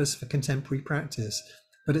repurposed for contemporary practice,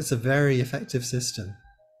 but it's a very effective system.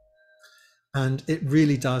 And it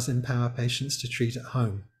really does empower patients to treat at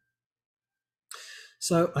home.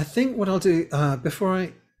 So I think what I'll do, before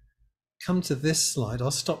I come to this slide,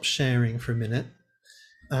 I'll stop sharing for a minute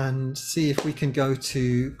and see if we can go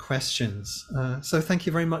to questions. So thank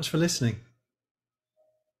you very much for listening.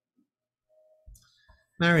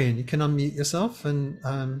 Marion, you can unmute yourself and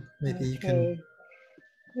maybe you can.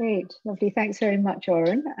 Great, lovely. Thanks very much,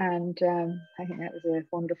 Oren. And I think that was a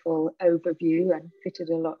wonderful overview and fitted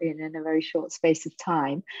a lot in a very short space of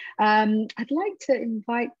time. I'd like to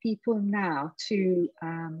invite people now to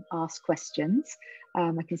ask questions.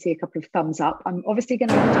 I can see a couple of thumbs up. I'm obviously going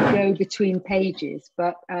to have to go between pages,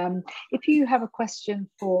 but if you have a question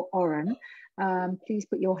for Oren, please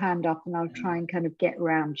put your hand up and I'll try and kind of get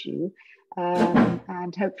around you.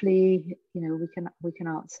 And hopefully, you know, we can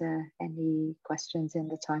answer any questions in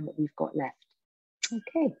the time that we've got left.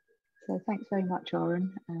 Okay, so thanks very much,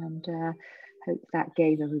 Oren, and hope that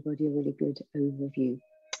gave everybody a really good overview.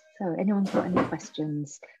 So anyone's got any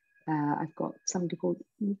questions? I've got somebody called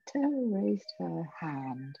Uta raised her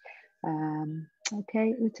hand.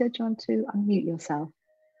 Okay, Uta, do you want to unmute yourself?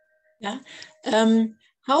 Yeah.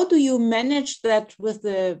 How do you manage that with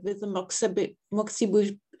the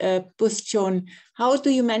moxibustion? How do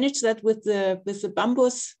you manage that with the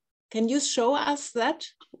bambus? Can you show us that?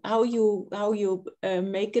 How you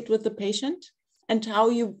make it with the patient, and how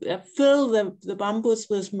you fill the bambus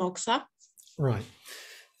with moxa? Right.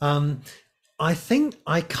 I think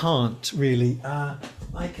I can't really.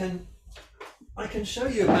 I can show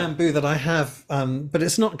you a bamboo that I have, but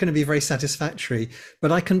it's not going to be very satisfactory.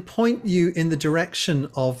 But I can point you in the direction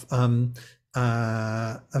of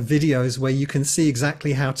videos where you can see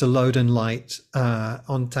exactly how to load and light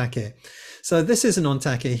ontake. So this is an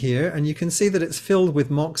ontake here, and you can see that it's filled with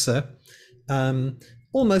moxa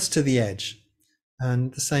almost to the edge,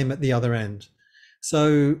 and the same at the other end.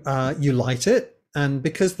 So you light it, and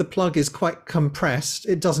because the plug is quite compressed,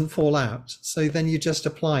 it doesn't fall out. So then you just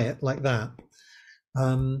apply it like that.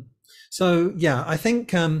 So yeah, I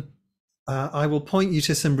think I will point you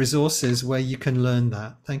to some resources where you can learn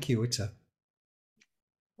that. Thank you, Uta.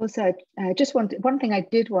 Also, one thing I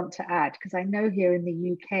did want to add, because I know here in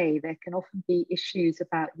the UK, there can often be issues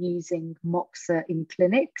about using moxa in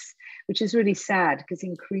clinics, which is really sad because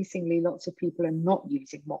increasingly lots of people are not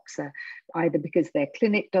using moxa, either because their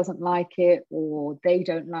clinic doesn't like it or they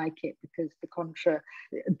don't like it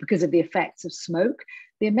because of the effects of smoke.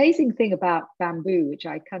 The amazing thing about bamboo, which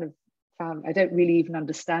I kind of found, I don't really even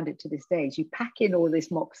understand it to this day, is you pack in all this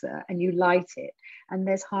moxa and you light it and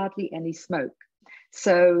there's hardly any smoke.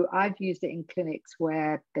 So I've used it in clinics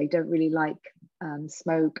where they don't really like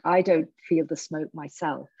smoke. I don't feel the smoke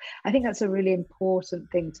myself. I think that's a really important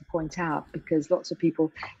thing to point out, because lots of people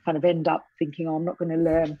kind of end up thinking, oh, I'm not going to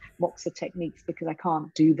learn moxa techniques because I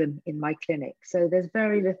can't do them in my clinic. So there's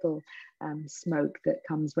very little smoke that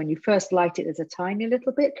comes when you first light it. There's a tiny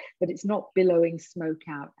little bit, but it's not billowing smoke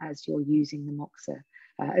out as you're using the moxa,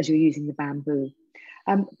 as you're using the bamboo.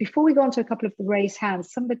 Before we go on to a couple of the raised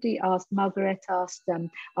hands, somebody asked, Margaret asked,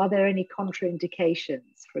 are there any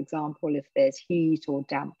contraindications, for example, if there's heat or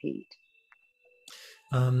damp heat?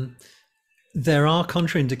 There are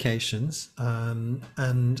contraindications,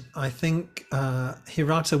 and I think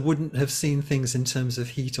Hirata wouldn't have seen things in terms of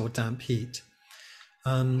heat or damp heat.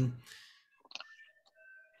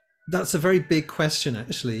 That's a very big question,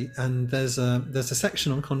 actually, and there's a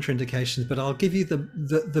section on contraindications, but I'll give you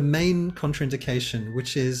the main contraindication,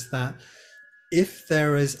 which is that if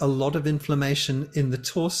there is a lot of inflammation in the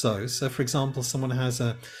torso, so for example, someone has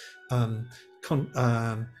a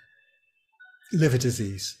liver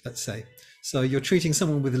disease, let's say, so you're treating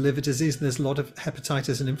someone with a liver disease and there's a lot of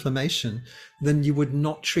hepatitis and inflammation, then you would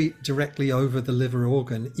not treat directly over the liver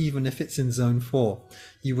organ, even if it's in zone 4.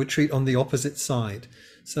 You would treat on the opposite side.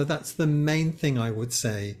 So that's the main thing I would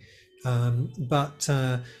say. But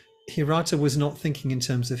Hirata was not thinking in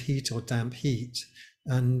terms of heat or damp heat.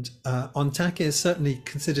 And ontake is certainly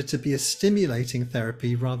considered to be a stimulating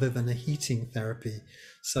therapy rather than a heating therapy.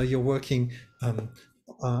 So you're working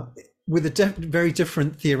with a very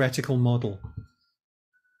different theoretical model.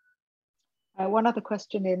 One other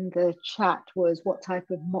question in the chat was, what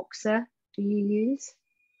type of moxa do you use?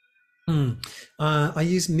 I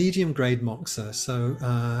use medium grade moxa, so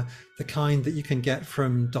the kind that you can get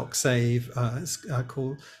from DocSave, it's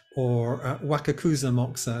called, or Wakakusa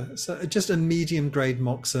moxa. So just a medium grade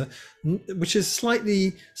moxa, which is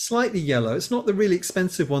slightly yellow. It's not the really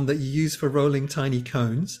expensive one that you use for rolling tiny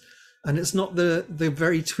cones, and it's not the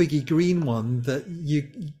very twiggy green one that you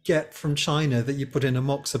get from China that you put in a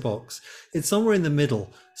moxa box. It's somewhere in the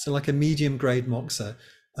middle, so like a medium grade moxa.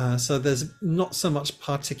 So there's not so much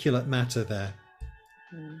particulate matter there.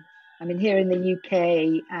 I mean, here in the UK,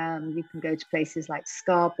 you can go to places like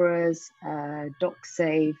Scarborough's,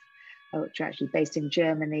 DocSave, which are actually based in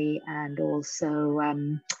Germany, and also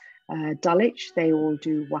Dulwich. They all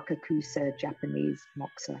do Wakakusa Japanese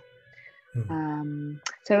moxa.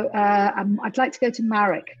 I'd like to go to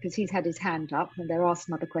Marek, because he's had his hand up, and there are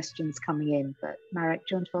some other questions coming in. But Marek,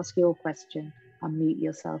 do you want to ask your question? Unmute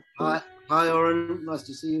yourself, please. Hi, Oren. Nice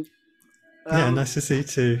to see you. Yeah, nice to see you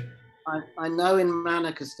too. I know in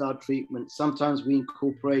Manicostar treatment, sometimes we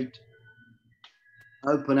incorporate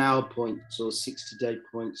open hour points or 60-day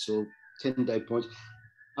points or 10-day points.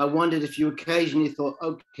 I wondered if you occasionally thought,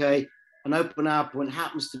 okay, an open hour point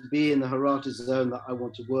happens to be in the Hirata zone that I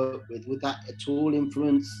want to work with. Would that at all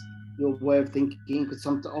influence your way of thinking? Because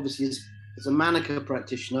obviously, as a Manica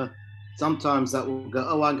practitioner, sometimes that will go,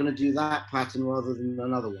 oh, I'm going to do that pattern rather than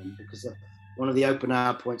another one, because one of the open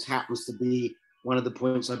hour points happens to be one of the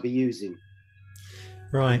points I'd be using.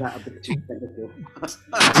 Right. Is that a bit too technical?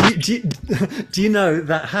 do you know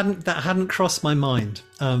that hadn't crossed my mind,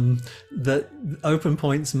 that open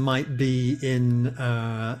points might be in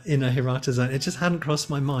a Hirata zone. It just hadn't crossed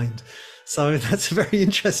my mind. So that's a very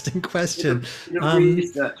interesting question.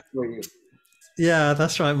 Research for you. Yeah,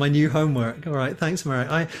 that's right. My new homework. All right, thanks, Marek.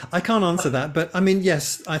 I can't answer that, but I mean,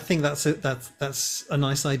 yes, I think that's a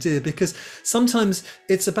nice idea, because sometimes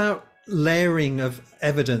it's about layering of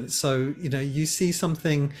evidence. So you see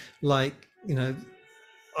something like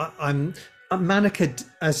Manica,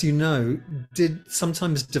 as you know, did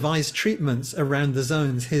sometimes devise treatments around the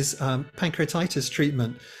zones. His pancreatitis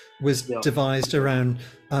treatment was devised around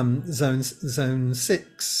zone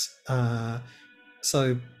 6.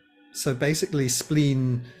 So basically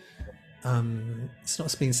spleen, it's not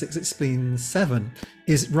spleen 6, it's spleen 7,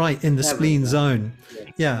 is right in the spleen zone.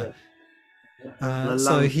 Yeah.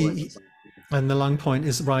 So and the lung point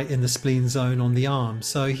is right in the spleen zone on the arm.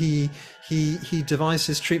 So he devised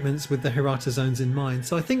his treatments with the Hirata zones in mind.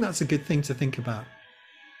 So I think that's a good thing to think about.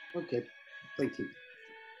 Okay, thank you.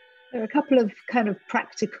 There are a couple of kind of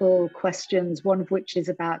practical questions, one of which is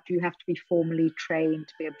about, do you have to be formally trained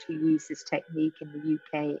to be able to use this technique in the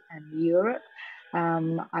UK and Europe?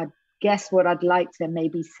 I guess what I'd like to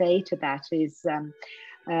maybe say to that is,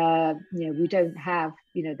 we don't have,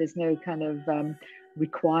 there's no kind of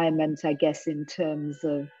requirement, I guess, in terms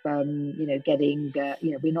of, getting,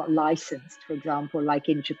 we're not licensed, for example, like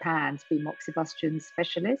in Japan, to be moxibustion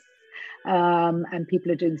specialists. And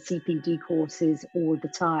people are doing CPD courses all the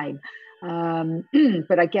time.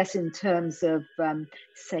 But I guess in terms of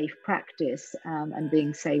safe practice and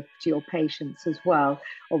being safe to your patients as well,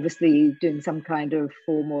 obviously doing some kind of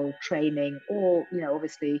formal training, or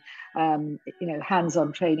obviously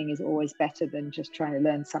hands-on training is always better than just trying to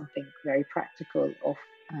learn something very practical off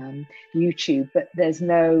YouTube. But there's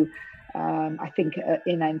no I think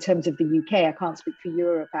in terms of the UK, I can't speak for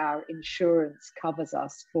Europe, our insurance covers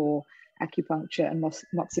us for acupuncture and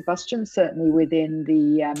moxibustion, certainly within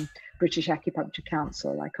the British Acupuncture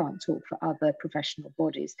Council. I can't talk for other professional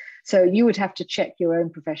bodies. So you would have to check your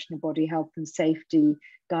own professional body health and safety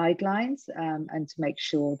guidelines and to make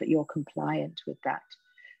sure that you're compliant with that.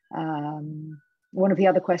 One of the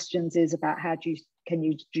other questions is about how can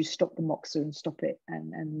you stop the moxa and stop it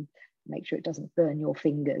and make sure it doesn't burn your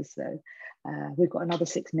fingers. So we've got another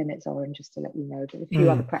 6 minutes, Oren, just to let you know, but a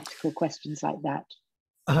few other practical questions like that.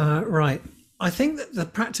 Right. I think that the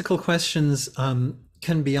practical questions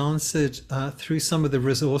can be answered through some of the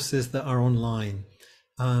resources that are online.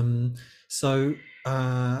 I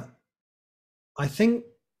think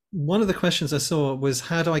one of the questions I saw was,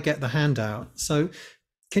 how do I get the handout? So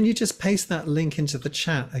can you just paste that link into the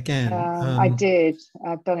chat again? I did.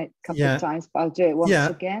 I've done it a couple of times, but I'll do it once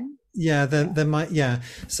again. There might.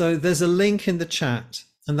 So there's a link in the chat,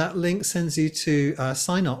 and that link sends you to a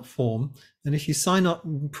sign up form. And if you sign up,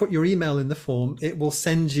 put your email in the form, it will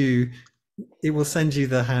send you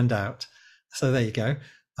the handout. So there you go.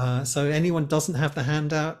 So anyone doesn't have the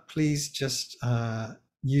handout, please just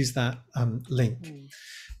use that link.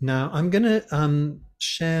 Now I'm going to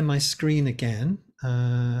share my screen again.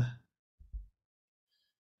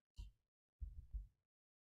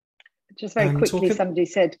 Just very quickly, somebody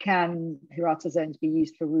said, can Hirata zones be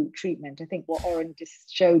used for root treatment? I think what Oren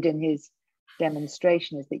just showed in his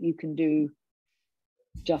demonstration is that you can do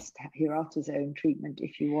just Hirata zone treatment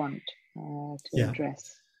if you want to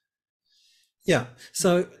address.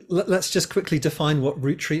 So let's just quickly define what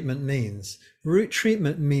root treatment means. Root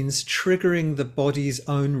treatment means triggering the body's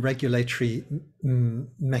own regulatory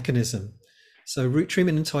mechanism. So root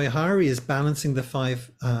treatment in Toyohari is balancing the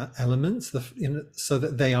 5 elements so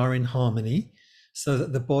that they are in harmony, so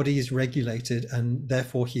that the body is regulated and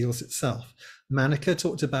therefore heals itself. Manika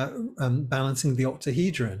talked about balancing the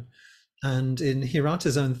octahedron. And in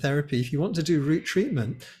Hirata Zone Therapy, if you want to do root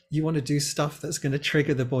treatment, you want to do stuff that's going to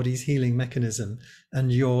trigger the body's healing mechanism.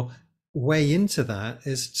 And your way into that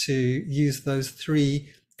is to use those 3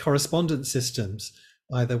 correspondence systems,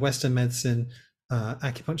 either Western medicine,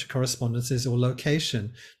 acupuncture correspondences, or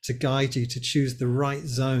location, to guide you to choose the right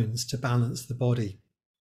zones to balance the body.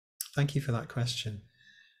 Thank you for that question.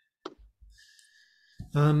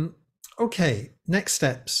 Okay, next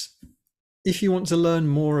steps. If you want to learn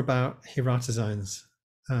more about Hirata zones,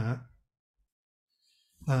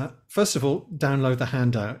 first of all, download the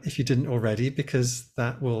handout if you didn't already, because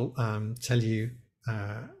that will tell you,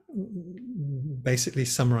 basically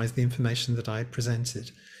summarize the information that I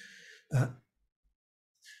presented.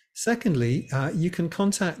 Secondly, you can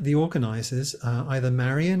contact the organizers, either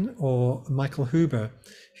Marion or Michael Huber,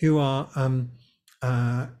 who are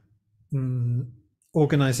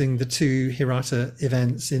organizing the 2 Hirata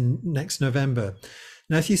events in next November.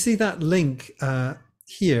 Now, if you see that link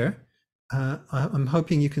here, I'm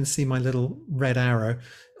hoping you can see my little red arrow,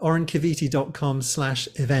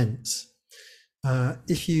 orenkaviti.com/events.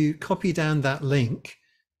 If you copy down that link,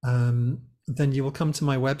 then you will come to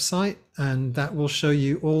my website, and that will show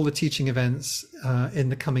you all the teaching events in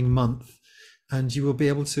the coming month. And you will be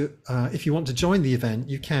able to, if you want to join the event,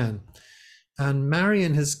 you can. And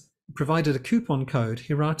Marion has provided a coupon code,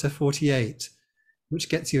 Hirata48, which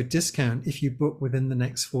gets you a discount if you book within the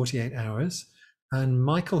next 48 hours. And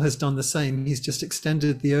Michael has done the same. He's just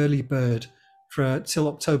extended the early bird till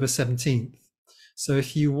October 17th. So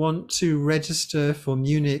if you want to register for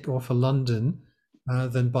Munich or for London,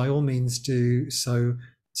 then by all means do so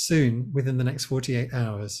soon, within the next 48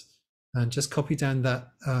 hours. And just copy down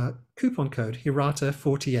that coupon code,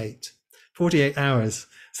 Hirata48. 48 hours.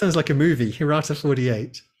 Sounds like a movie,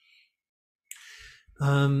 Hirata48.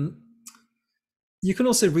 You can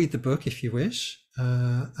also read the book if you wish,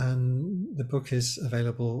 and the book is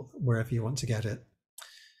available wherever you want to get it.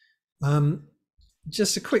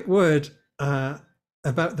 just a quick word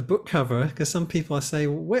about the book cover, because some people say,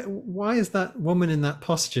 why is that woman in that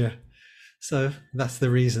posture? So that's the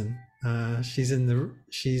reason. She's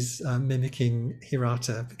mimicking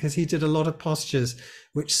Hirata, because he did a lot of postures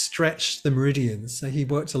which stretched the meridians. So he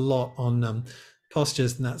worked a lot on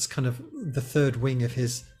postures, and that's kind of the third wing of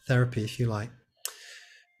his therapy, if you like.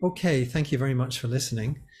 Okay, thank you very much for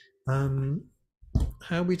listening. How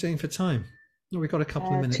are we doing for time? Oh, we've got a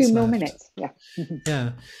couple of minutes 2 more left. minutes, yeah.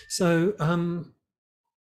 Yeah. So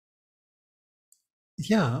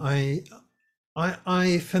yeah,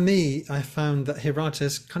 for me, I found that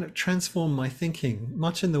Hirata's kind of transformed my thinking,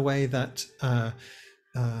 much in the way that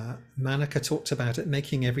Manaka talked about it,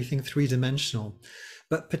 making everything three-dimensional.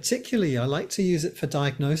 But particularly, I like to use it for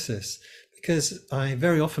diagnosis, because I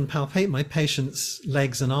very often palpate my patients'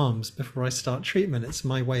 legs and arms before I start treatment. It's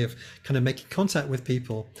my way of kind of making contact with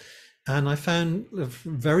people. And I found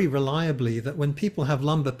very reliably that when people have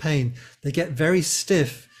lumbar pain, they get very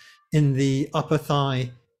stiff in the upper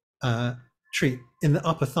thigh in the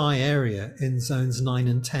upper thigh area in zones 9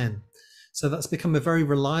 and 10. So that's become a very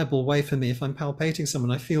reliable way for me. If I'm palpating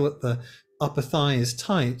someone, I feel that the upper thigh is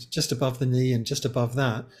tight, just above the knee and just above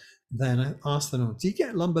that, then I ask them, do you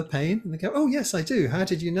get lumbar pain? And they go, oh, yes, I do. How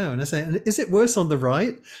did you know? And I say, is it worse on the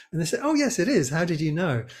right? And they say, oh, yes, it is. How did you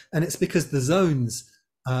know? And it's because the zones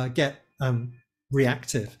get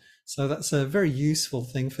reactive. So that's a very useful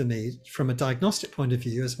thing for me from a diagnostic point of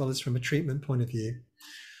view, as well as from a treatment point of view.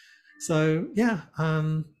 So yeah,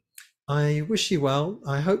 I wish you well.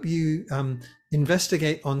 I hope you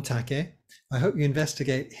investigate Ontake. I hope you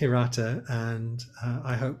investigate Hirata, and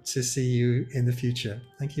I hope to see you in the future.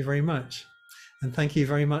 Thank you very much. And thank you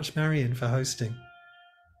very much, Marion, for hosting.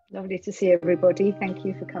 Lovely to see everybody. Thank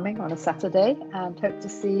you for coming on a Saturday, and hope to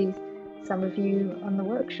see some of you on the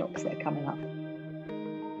workshops that are coming up.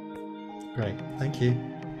 Great. Thank you.